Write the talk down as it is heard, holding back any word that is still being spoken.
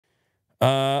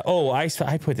Oh,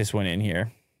 I put this one in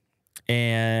here.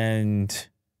 And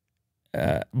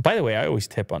by the way, I always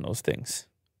tip on those things.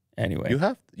 Anyway.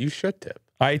 You should tip.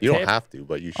 You don't have to,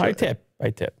 but you should. I tip.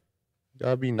 You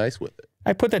gotta be nice with it.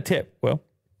 I put the tip, Will.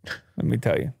 Let me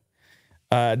tell you.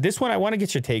 This one, I want to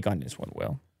get your take on this one,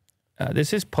 Will.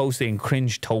 This is posted in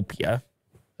Cringetopia.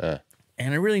 And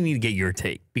I really need to get your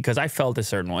take because I felt a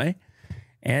certain way.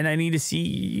 And I need to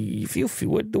see if you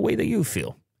feel the way that you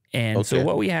feel. And so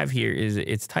what we have here is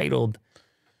it's titled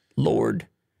Lorde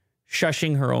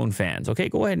Shushing Her Own Fans. Okay,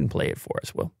 go ahead and play it for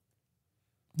us, Will.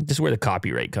 This is where the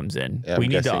copyright comes in. Yeah, we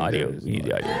need the audio. We need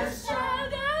the audio.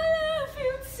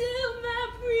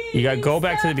 You got to go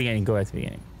back to the beginning. Go back to the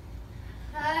beginning.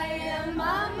 I am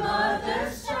my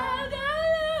mother's child.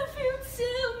 I love you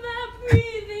till my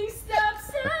breathing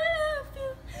stops. I love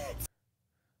you.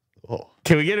 Oh.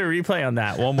 Can we get a replay on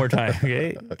that one more time?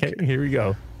 Okay. Okay. Here we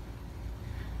go.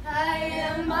 I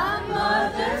am my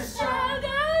mother's child.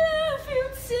 I love you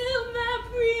till my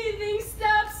breathing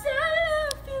stops. I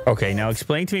love you. Okay. Now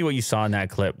explain to me what you saw in that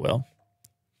clip, Will.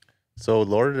 So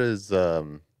Lorde is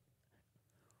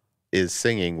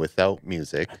singing without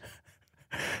music.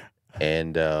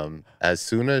 And as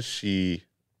soon as she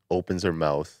opens her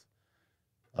mouth,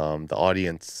 the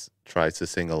audience tries to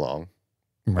sing along.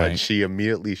 Right. And she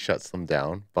immediately shuts them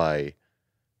down by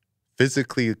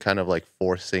physically kind of like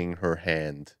forcing her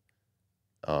hand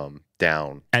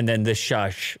down. And then the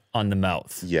shush on the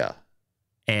mouth. Yeah.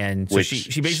 And so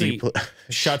she basically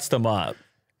shuts them up.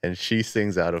 And she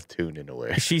sings out of tune in a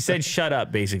way. She said shut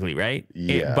up, basically, right?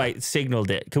 Yeah. But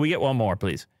signaled it. Can we get one more,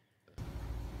 please?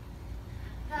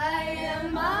 I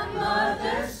am my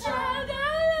mother's child.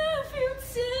 I love you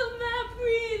till my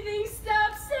breathing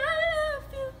stops. I love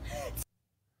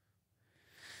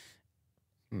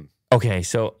you. Okay,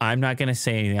 so I'm not going to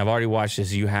say anything. I've already watched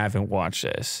this. You haven't watched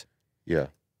this. Yeah.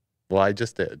 Well, I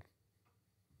just did.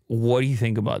 What do you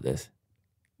think about this?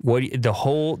 The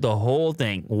whole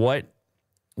thing? What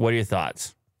are your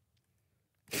thoughts?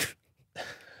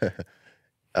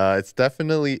 It's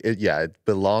definitely it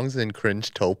belongs in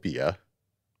Cringetopia,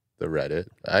 the Reddit.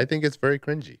 I think it's very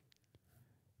cringy.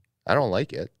 I don't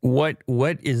like it. Why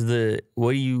do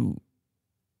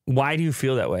you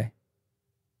feel that way?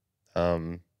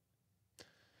 I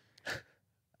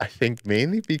think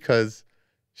mainly because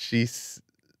she's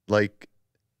like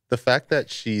the fact that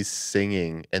she's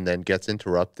singing and then gets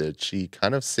interrupted, she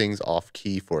kind of sings off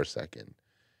key for a second.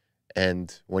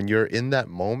 And when you're in that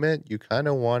moment, you kind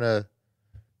of want to,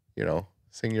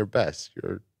 sing your best.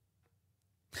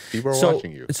 People are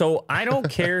watching you. So I don't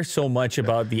care so much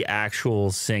about the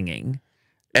actual singing.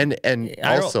 And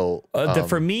also,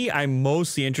 for me, I'm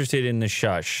mostly interested in the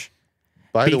shush.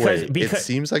 By the way, it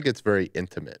seems like it's very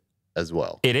intimate as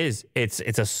well. It is. It's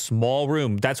a small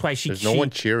room. That's why there's no one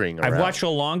cheering around. I've watched a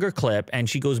longer clip, and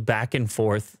she goes back and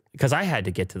forth because I had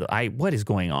to get to what is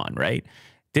going on, right?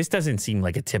 This doesn't seem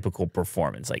like a typical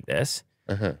performance like this.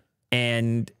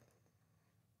 And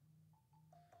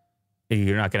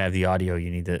you're not going to have the audio.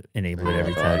 You need to enable it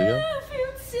every time. Audio?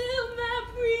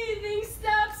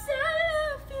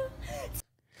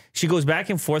 She goes back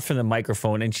and forth from the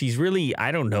microphone, and she's really,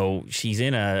 I don't know, she's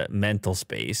in a mental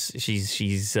space. She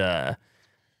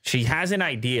has an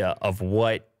idea of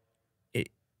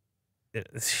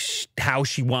how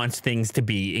she wants things to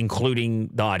be,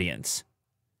 including the audience.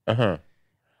 I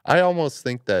almost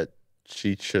think that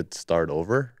she should start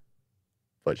over,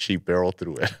 but she barreled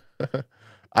through it.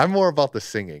 I'm more about the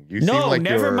singing. You seem like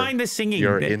never mind the singing.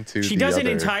 She does an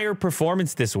entire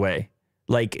performance this way.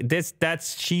 Like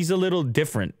she's a little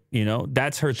different,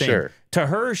 that's her thing. Sure. To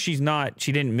her, she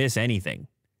didn't miss anything.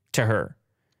 To her,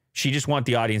 she just wants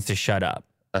the audience to shut up.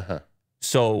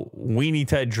 So we need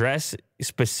to address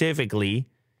specifically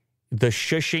the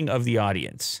shushing of the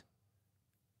audience.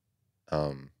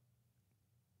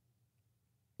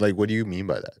 Like, what do you mean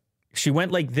by that? She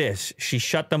went like this. She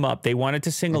shut them up. They wanted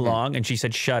to sing along, and she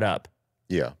said, shut up.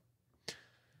 Yeah.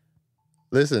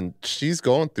 Listen, she's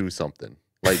going through something.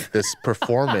 Like this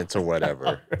performance or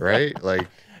whatever, right? Like,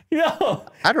 no,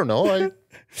 I don't know.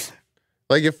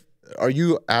 Are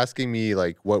you asking me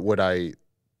like, what would I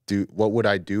do? What would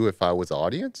I do if I was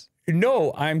audience?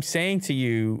 No, I'm saying to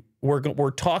you,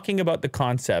 we're talking about the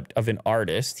concept of an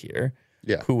artist here,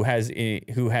 who has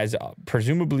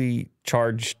presumably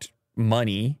charged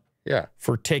money,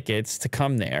 for tickets to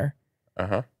come there,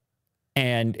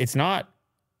 and it's not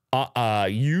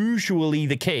usually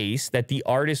the case that the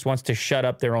artist wants to shut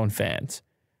up their own fans.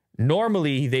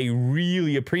 Normally, they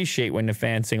really appreciate when the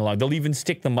fans sing along. They'll even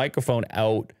stick the microphone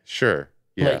out. Sure.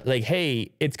 Yeah. Like,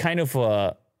 hey, it's kind of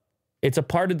it's a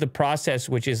part of the process,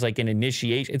 which is like an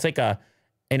initiation. It's like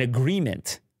an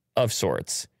agreement of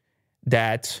sorts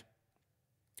that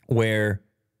where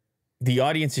the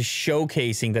audience is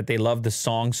showcasing that they love the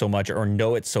song so much or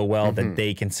know it so well that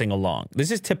they can sing along.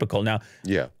 This is typical. Now,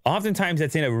 Yeah. oftentimes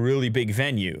that's in a really big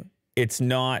venue. It's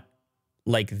not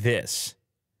like this.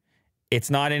 It's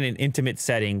not in an intimate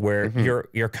setting where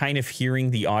you're kind of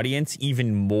hearing the audience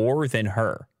even more than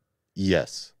her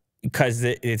Yes. because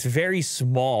it's a very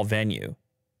small venue.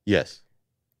 Yes.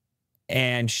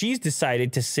 And she's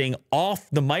decided to sing off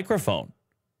the microphone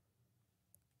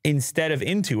instead of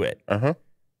into it,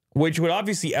 which would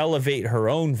obviously elevate her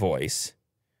own voice.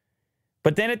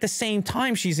 But then at the same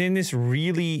time, she's in this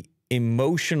really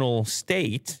emotional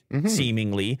state,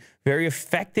 seemingly, very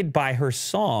affected by her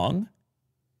song,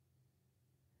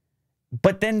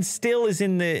 but then still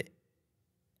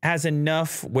has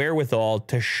enough wherewithal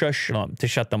to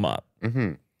shut them up.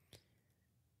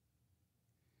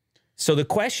 So the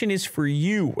question is for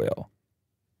you, Will,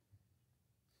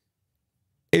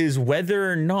 is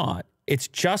whether or not it's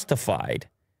justified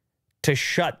to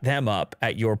shut them up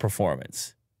at your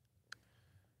performance.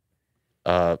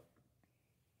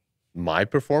 My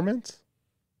performance?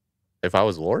 If I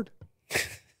was Lorde?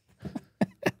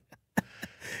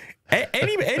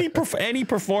 Any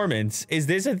performance, is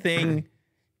this a thing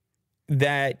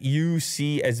that you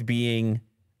see as being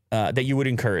that you would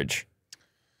encourage?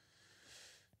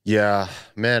 Yeah,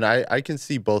 man, I can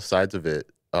see both sides of it.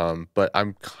 But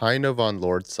I'm kind of on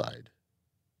Lorde's side.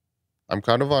 I'm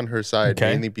kind of on her side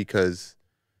mainly because,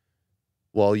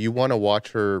 well, you want to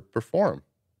watch her perform,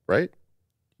 right?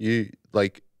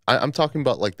 I'm talking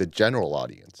about like the general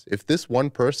audience. If this one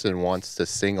person wants to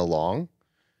sing along,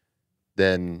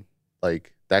 then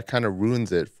like that kind of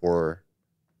ruins it for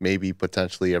maybe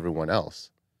potentially everyone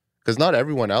else. Because not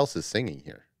everyone else is singing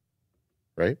here,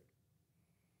 right?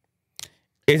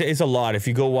 It's a lot. If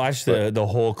you go watch the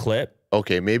whole clip.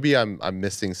 Okay, maybe I'm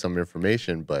missing some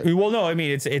information, but Well, no, I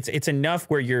mean it's enough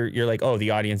where you're like, oh,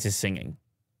 the audience is singing.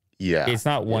 yeah, It's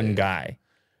not one guy.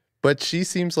 But she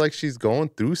seems like she's going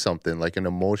through something, like an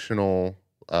emotional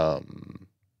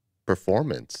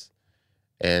performance.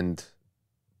 And,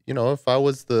 you know, if I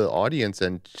was the audience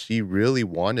and she really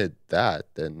wanted that,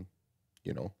 then,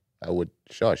 you know, I would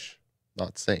shush,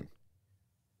 not sing.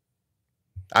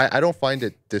 I don't find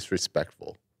it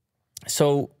disrespectful.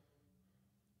 So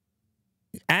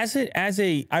as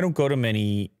a I don't go to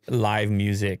many live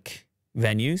music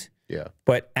venues. Yeah.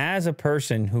 But as a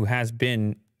person who has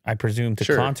been, I presume,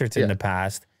 to concerts in the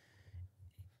past,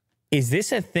 is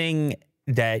this a thing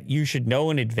that you should know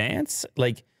in advance?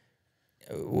 Like,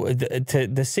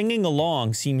 the singing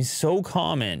along seems so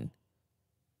common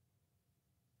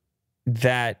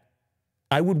that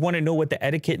I would want to know what the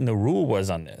etiquette and the rule was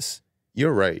on this.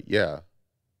 You're right. Yeah.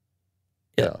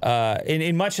 Yeah.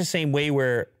 In much the same way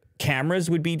where cameras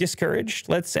would be discouraged,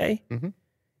 let's say.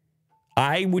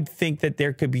 I would think that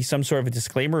there could be some sort of a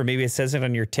disclaimer, or maybe it says it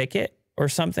on your ticket or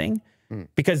something,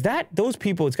 because those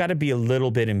people, it's got to be a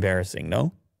little bit embarrassing,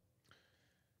 no?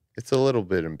 It's a little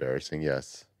bit embarrassing,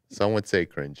 yes. Some would say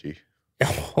cringy.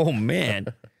 Oh,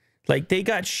 man. Like, they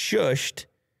got shushed.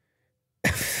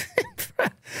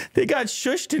 They got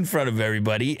shushed in front of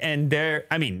everybody, and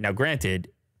I mean, now granted,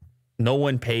 no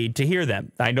one paid to hear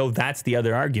them. I know that's the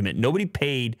other argument. Nobody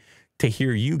paid to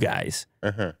hear you guys.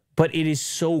 But it is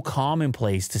so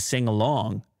commonplace to sing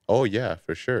along. Oh, yeah,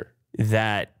 for sure.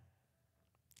 That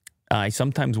I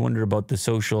sometimes wonder about the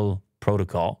social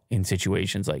protocol in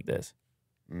situations like this.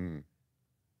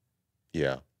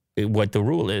 Yeah. What the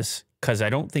rule is. Because I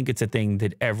don't think it's a thing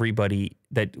that everybody,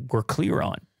 that we're clear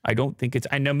on. I don't think it's,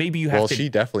 I know maybe you have to. Well, she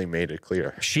definitely made it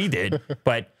clear. She did.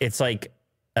 But it's like,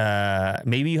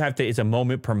 maybe you have to, it's a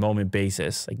moment per moment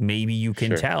basis. Like maybe you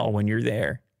can tell when you're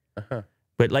there.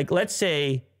 But like, let's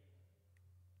say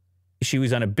she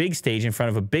was on a big stage in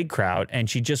front of a big crowd and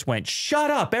she just went,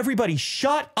 shut up, everybody,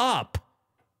 shut up.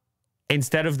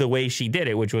 Instead of the way she did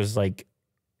it, which was like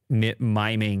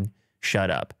miming shut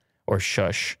up or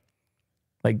shush.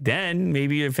 Like then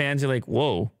maybe the fans are like,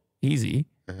 whoa, easy.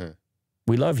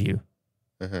 We love you.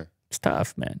 It's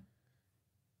tough, man.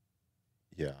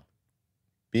 Yeah.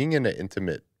 Being in an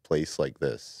intimate place like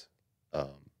this,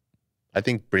 I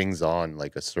think brings on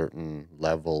like a certain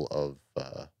level of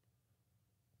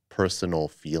personal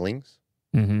feelings.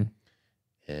 And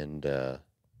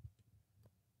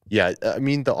yeah, I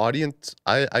mean, the audience,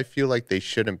 I feel like they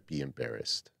shouldn't be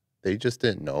embarrassed. They just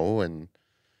didn't know. And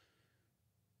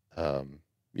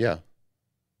yeah.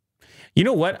 You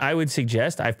know what I would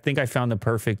suggest? I think I found the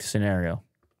perfect scenario.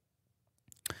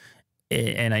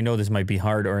 and I know this might be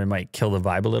hard or it might kill the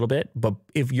vibe a little bit, but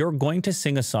if you're going to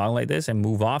sing a song like this and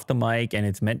move off the mic and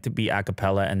it's meant to be a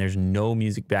cappella and there's no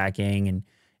music backing and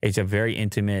it's a very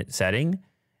intimate setting,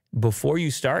 before you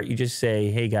start, you just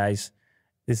say, hey guys,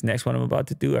 this next one I'm about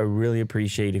to do, I really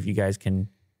appreciate if you guys can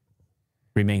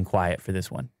remain quiet for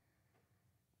this one.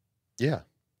 Yeah.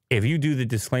 If you do the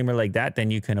disclaimer like that,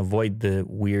 then you can avoid the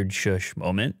weird shush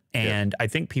moment, and I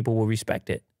think people will respect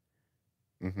it.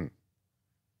 Mm-hmm.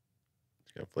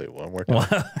 Just gonna play it one more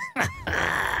time.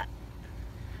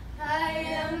 I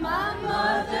am my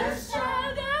mother's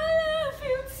child. I love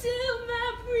you till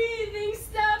my breathing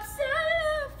stops.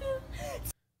 I love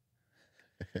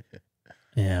you.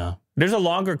 Yeah. There's a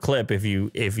longer clip if you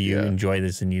enjoy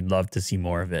this and you'd love to see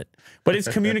more of it. But it's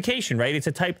communication, right? It's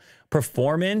a type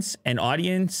performance and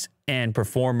audience and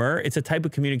performer. It's a type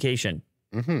of communication.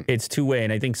 Mm-hmm. It's two-way.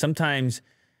 And I think sometimes,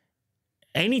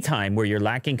 anytime where you're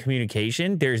lacking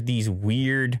communication, there's these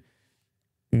weird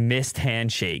missed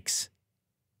handshakes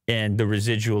and the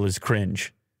residual is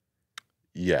cringe.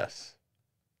 Yes.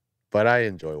 But I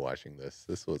enjoy watching this.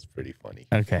 This was pretty funny.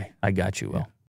 Okay. I got you, Will.